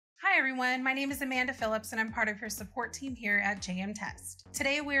everyone, my name is Amanda Phillips and I'm part of your support team here at JM Test.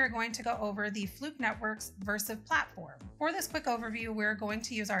 Today we are going to go over the Fluke Networks Versiv platform. For this quick overview, we're going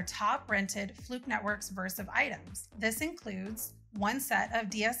to use our top rented Fluke Networks Versiv items. This includes one set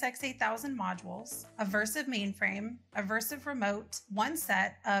of DSX8000 modules, a Versiv mainframe, a Versiv remote, one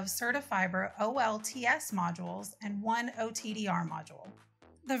set of certifiber OLTS modules, and one OTDR module.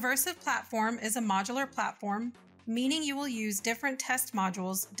 The Versiv platform is a modular platform, meaning you will use different test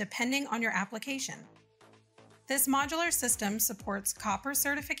modules depending on your application. This modular system supports copper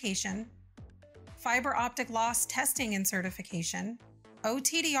certification, fiber optic loss testing and certification,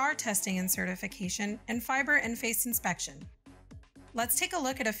 OTDR testing and certification, and fiber in-face inspection. Let's take a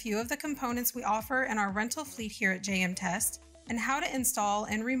look at a few of the components we offer in our rental fleet here at JM Test and how to install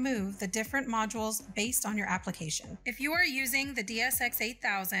and remove the different modules based on your application. If you are using the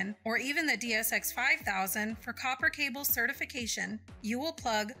DSX8000 or even the DSX5000 for copper cable certification, you will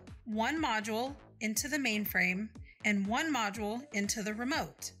plug one module into the mainframe and one module into the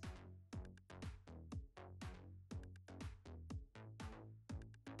remote.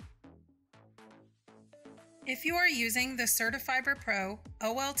 If you are using the CertiFiber Pro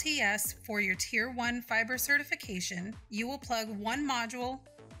OLTS for your Tier 1 fiber certification, you will plug one module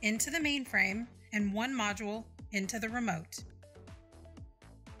into the mainframe and one module into the remote.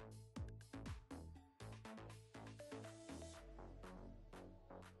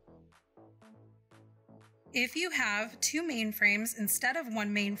 If you have two mainframes instead of one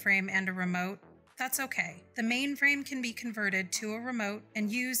mainframe and a remote, that's okay. The mainframe can be converted to a remote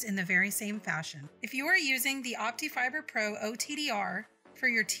and used in the very same fashion. If you are using the OptiFiber Pro OTDR for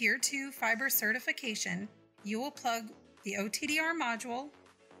your Tier 2 fiber certification, you will plug the OTDR module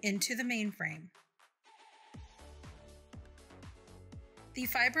into the mainframe. The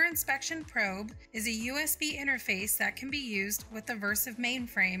Fiber Inspection Probe is a USB interface that can be used with the Versiv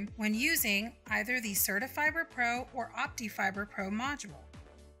mainframe when using either the CertiFiber Pro or OptiFiber Pro module.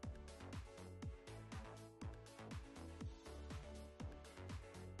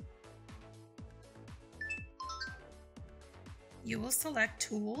 You will select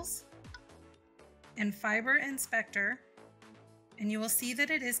Tools and Fiber Inspector, and you will see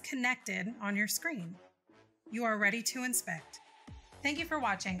that it is connected on your screen. You are ready to inspect. Thank you for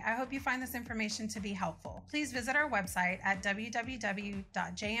watching. I hope you find this information to be helpful. Please visit our website at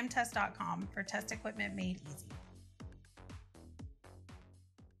www.jmtest.com for test equipment made easy.